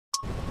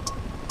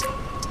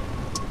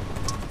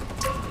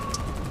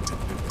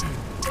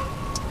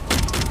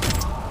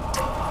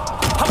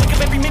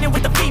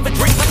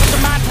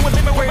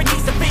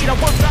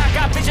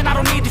got vision I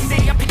don't need to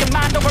see. I'm picking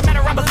mind over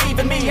matter, I believe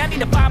in me. I need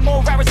to find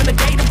more hours in the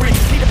day to breathe.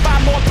 Need to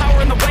find more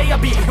power in the way I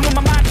be. And when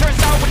my mind turns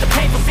out with the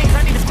painful scenes,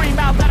 I need to scream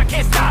out loud, I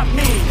can't stop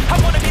me. I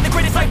wanna be the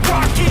greatest like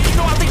Rocky. You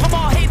know I leave them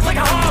all hating like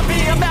a hobby.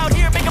 I'm out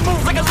here making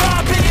moves like a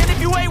lobby. And if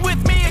you ain't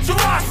with me, it's your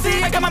loss,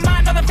 see. I got my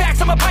mind on the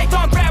facts, I'm a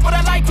python, grab what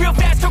I like real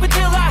fast. Stroke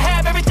until I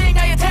have everything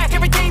I attack,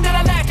 everything that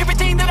I lack,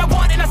 everything that I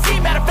want and I see,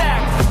 matter of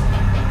fact.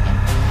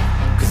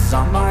 Cause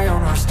I'm my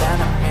own worst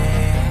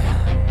enemy,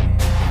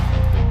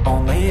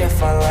 only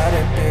if I let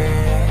it be.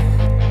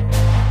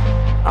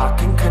 I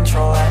can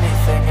control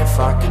anything if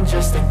I can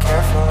just think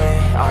carefully.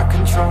 I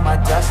control my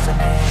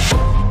destiny.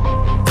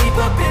 Deep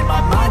up in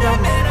my mind I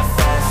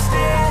manifest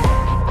it.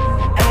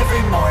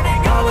 Every morning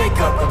I wake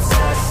up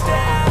obsessed,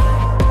 and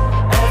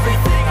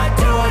everything I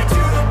do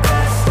the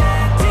best.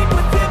 And deep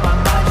within my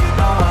mind, you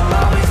know I'll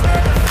always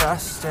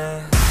manifest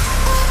it.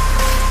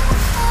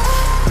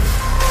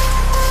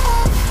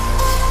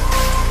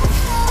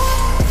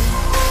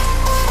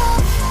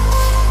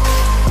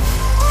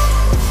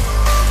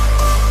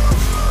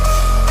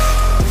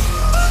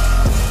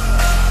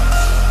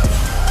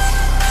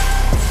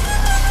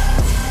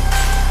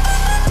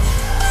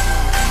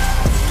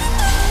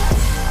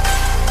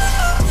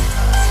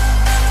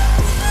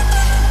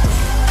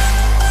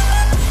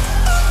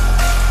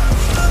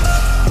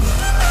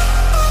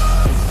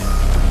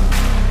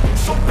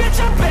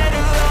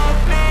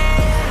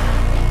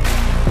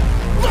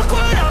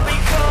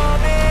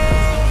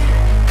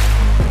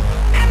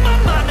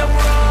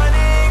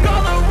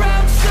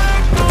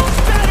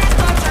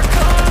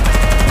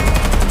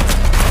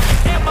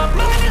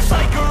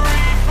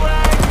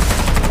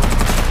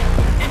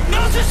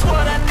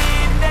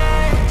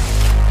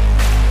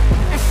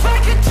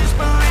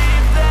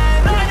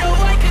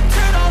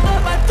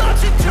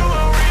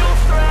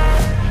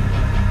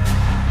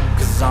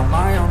 I'm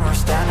my own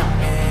worst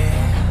enemy,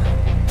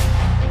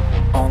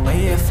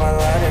 only if I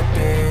let it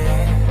be.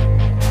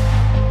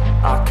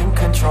 I can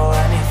control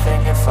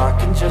anything if I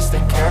can just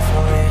think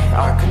carefully.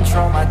 I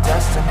control my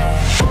destiny.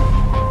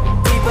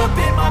 Deep up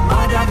in my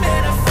mind I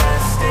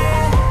manifest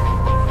it.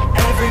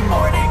 Every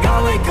morning I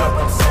wake up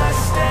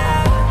obsessed,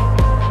 and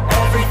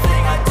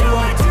everything I do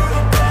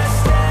the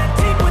best. And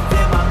deep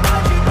within my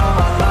mind, you know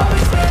I'll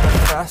always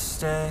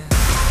manifest it.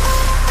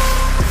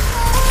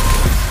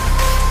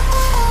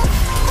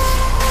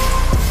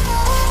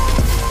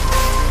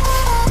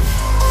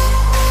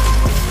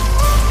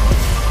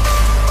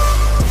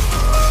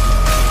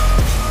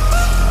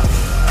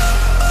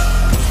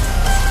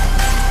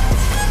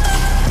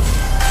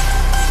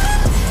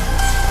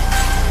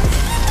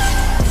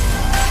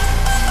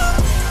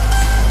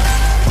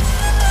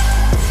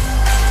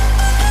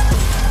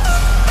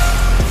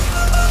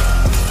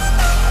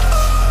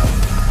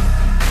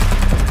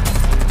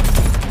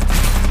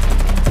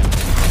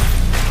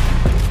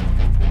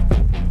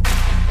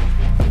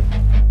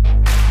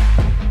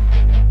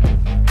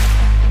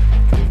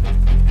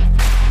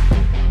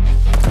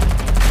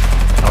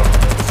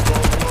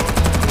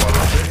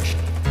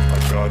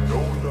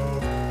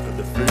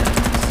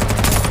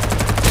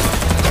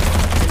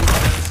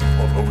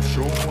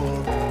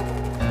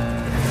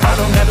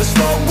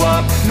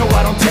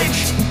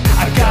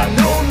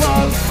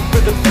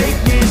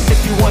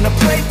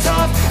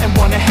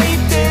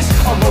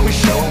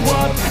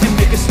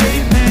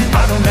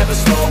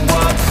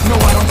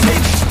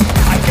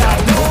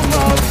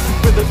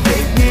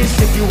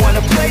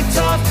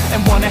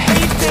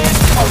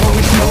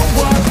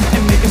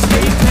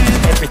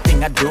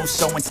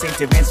 So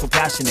instinctive and so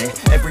passionate.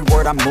 Every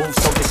word I move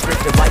so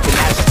descriptive like an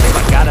adjective.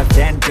 I got a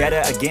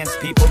vendetta against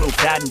people who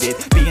patented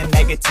being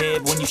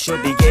negative when you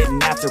should be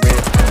getting after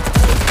it.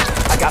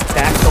 I got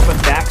facts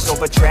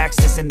over tracks,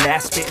 this and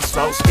that. Spitting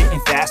slow, spitting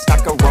fast. I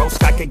could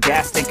roast, I could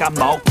gas. Think I'm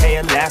okay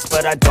at last,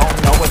 but I don't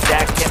know if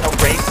that can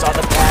erase all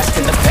the past.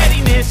 And the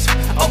pettiness,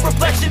 a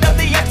reflection of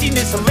the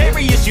emptiness.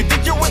 Hilarious, you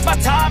think you're worth my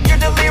time, you're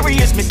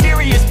delirious.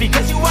 Mysterious,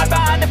 because you hide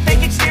behind a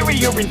fake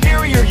exterior.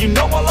 Inferior, you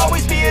know I'll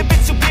always be a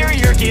bit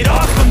superior. Get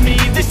off of me,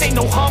 this ain't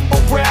no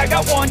humble brag.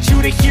 I want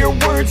you to hear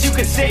words, you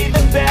can say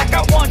them back.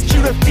 I want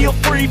you to feel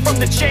free from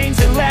the chains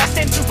that last,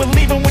 and to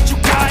believe in what you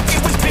got,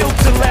 it was built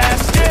to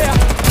last, yeah.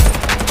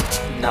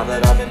 Now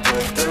that I've been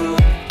put through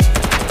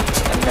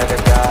and never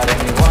got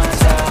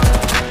anyone's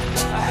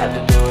help, I had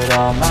to do it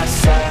all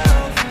myself.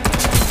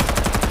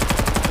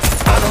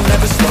 I don't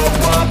ever slow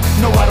up,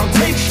 no I don't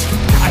take shit.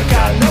 I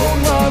got no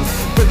love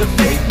for the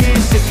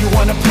fakeness. If you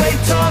wanna play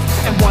tough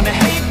and wanna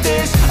hate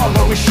this, I'll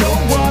always show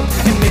up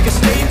and make a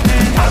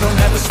statement. I don't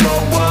ever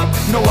slow up,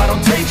 no I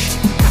don't take shit.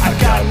 I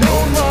got no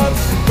love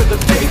for the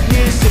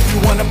fakeness. If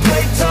you wanna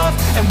play tough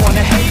and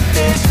wanna hate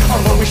this,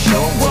 I'll always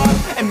show up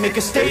and make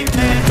a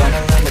statement. Gonna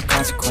learn the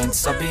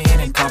consequence of being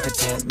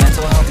incompetent.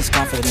 Mental health is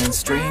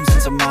confidence, dreams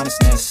and some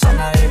honestness. I'm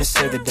not here to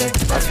save the day,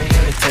 that's for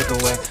you to take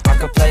away. I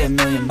could play a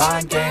million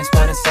mind games,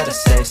 but instead I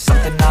say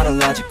something not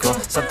illogical,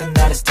 something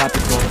that is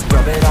topical.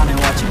 Rub it on and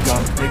watch it go,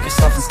 make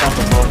yourself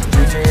unstoppable.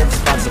 Dreams are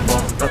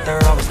irresponsible, but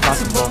they're always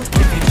possible.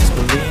 If you just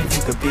believe,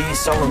 you could be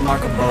so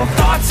remarkable.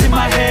 Thoughts in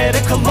my head, a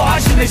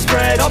collage and they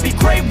spread. I'll be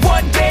great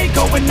one day,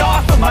 going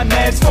off of my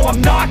meds. No,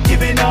 I'm not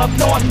giving up,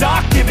 no, I'm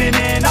not giving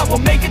in. I will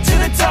make it to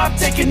the top,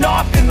 taking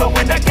off in the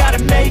wind. I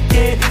gotta make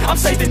it, I'm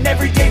saving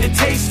every day to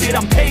taste it.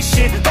 I'm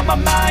patient, but my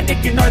mind,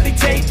 it can hardly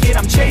take it.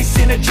 I'm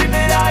chasing a dream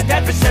that I've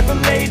had for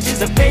several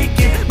ages. A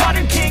vacant,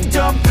 modern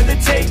kingdom for the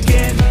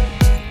taking.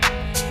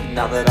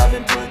 Now that I've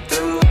been put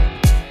through,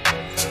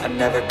 I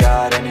never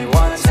got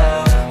anyone's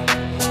help.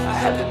 I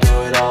had to do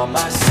it all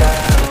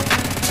myself.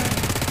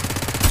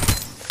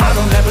 I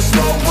don't ever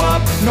slow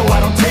up, no I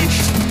don't take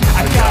sh**.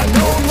 I got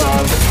no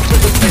love for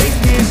the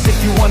fakeness. If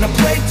you wanna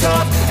play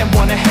tough and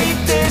wanna hate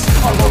this,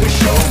 I'll always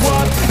show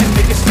up and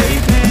make a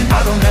statement.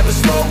 I don't ever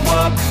slow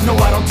up, no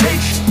I don't take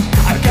sh**.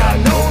 I got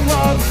no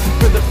love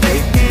for the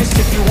fakeness.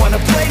 If you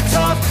wanna play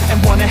tough and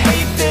wanna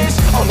hate this,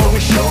 I'll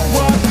always show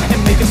up and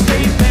make a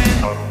statement.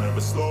 I don't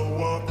ever slow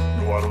up,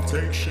 no I don't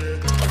take shit.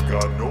 I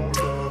got no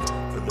love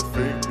for the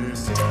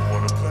fakeness. If you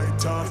wanna play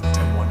tough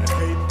and wanna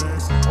hate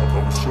this, I'll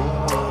always show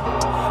up.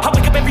 I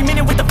wake up every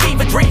minute with the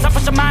fever dreams. I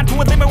push my mind to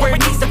a limit where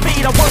it needs to be.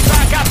 I work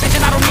hard, got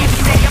vision, I don't need to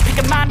see. I'm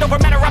thinking mind over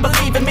matter, I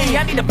believe in me.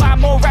 I need to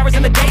find more hours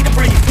in the day to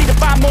breathe. Need to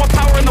find more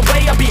power in the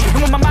way I be.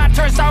 And when my mind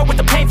turns sour with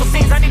the painful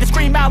scenes, I need to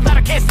scream out loud,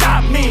 I can't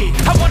stop me.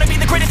 I wanna be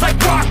the greatest like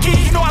Rocky.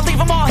 You know I leave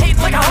them all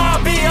hating like a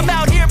hobby. I'm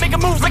out here making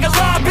moves like a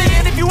lobby.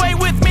 And if you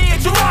ain't with me,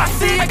 it's your loss.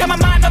 See, I got my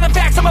mind on the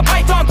facts, I'm a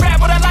python, grab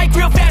what I like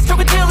real fast.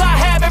 Stroke until I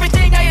have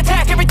everything I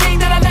attack, everything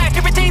that I lack,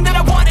 everything that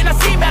I want, and I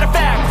see, matter of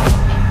fact.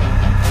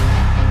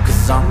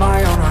 Cause I'm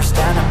my own worst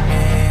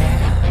enemy,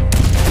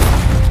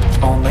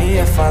 only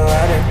if I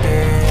let it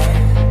be.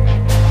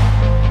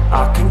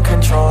 I can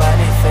control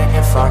anything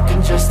if I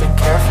can just think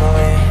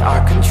carefully.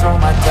 I control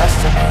my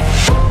destiny.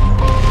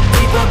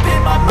 Deep up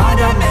in my mind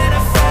I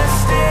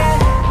manifest it.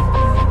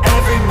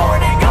 Every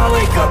morning I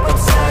wake up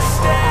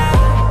obsessed, and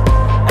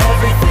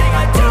everything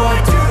I do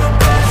the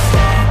best.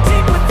 And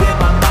deep within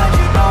my mind,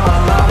 you know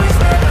I'll always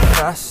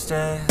manifest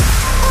it.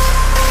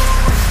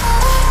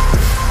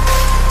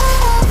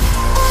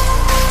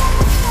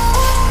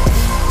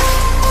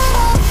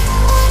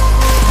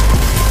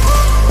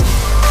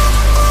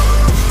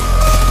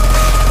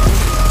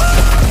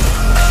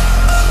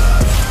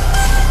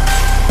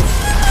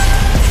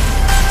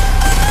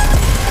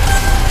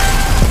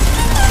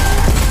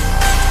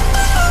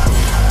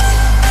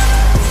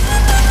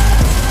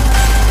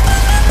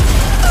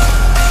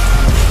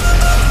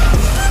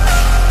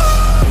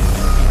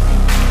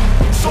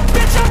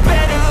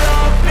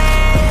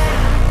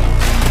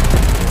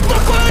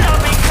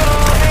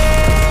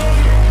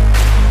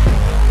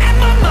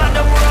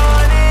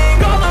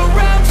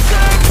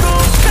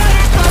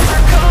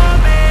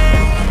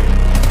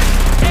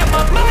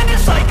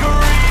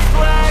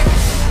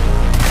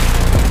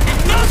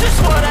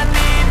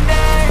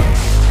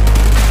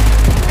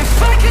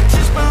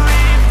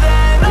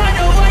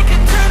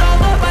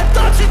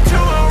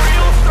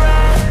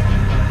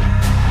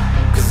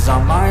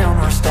 I'm my own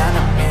worst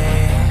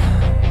enemy,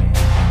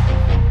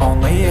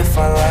 only if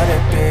I let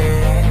it